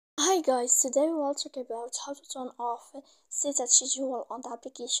Hi guys, today we will talk about how to turn off set a schedule on the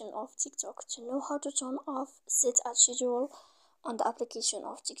application of TikTok. To know how to turn off set a schedule on the application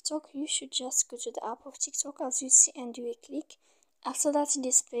of TikTok, you should just go to the app of TikTok as you see and you will click. After that, in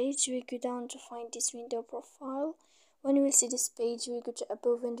this page, you will go down to find this window profile. When you will see this page, you will go to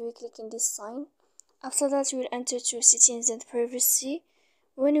above and you will click in this sign. After that, you will enter to settings and privacy.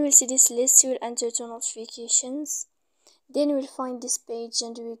 When you will see this list, you will enter to notifications. Then you will find this page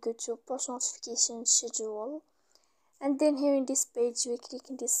and you will go to push notification schedule, and then here in this page you will click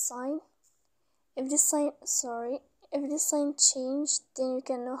in this sign. If this sign changed, then you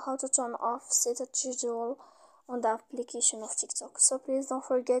can know how to turn off set a schedule on the application of TikTok. So please don't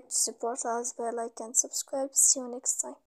forget to support us by like and subscribe. See you next time.